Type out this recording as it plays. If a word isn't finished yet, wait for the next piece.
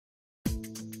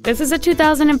This is a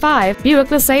 2005 Buick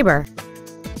LeSabre.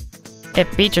 It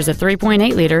features a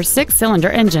 3.8-liter six-cylinder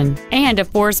engine and a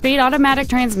 4-speed automatic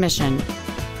transmission.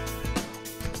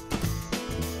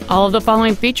 All of the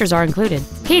following features are included: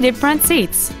 heated front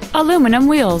seats, aluminum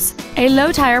wheels, a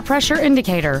low tire pressure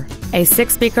indicator, a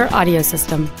 6-speaker audio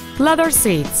system, leather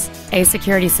seats, a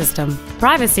security system,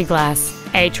 privacy glass,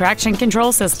 a traction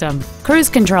control system, cruise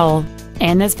control,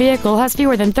 and this vehicle has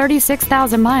fewer than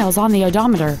 36,000 miles on the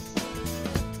odometer.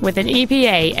 With an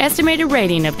EPA estimated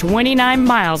rating of 29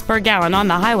 miles per gallon on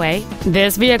the highway,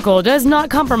 this vehicle does not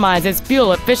compromise its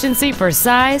fuel efficiency for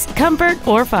size, comfort,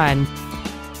 or fun.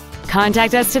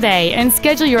 Contact us today and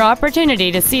schedule your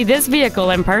opportunity to see this vehicle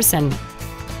in person.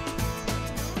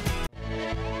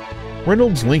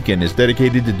 Reynolds Lincoln is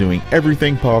dedicated to doing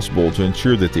everything possible to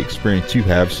ensure that the experience you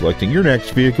have selecting your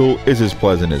next vehicle is as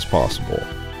pleasant as possible.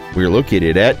 We are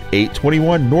located at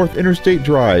 821 North Interstate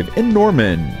Drive in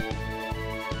Norman.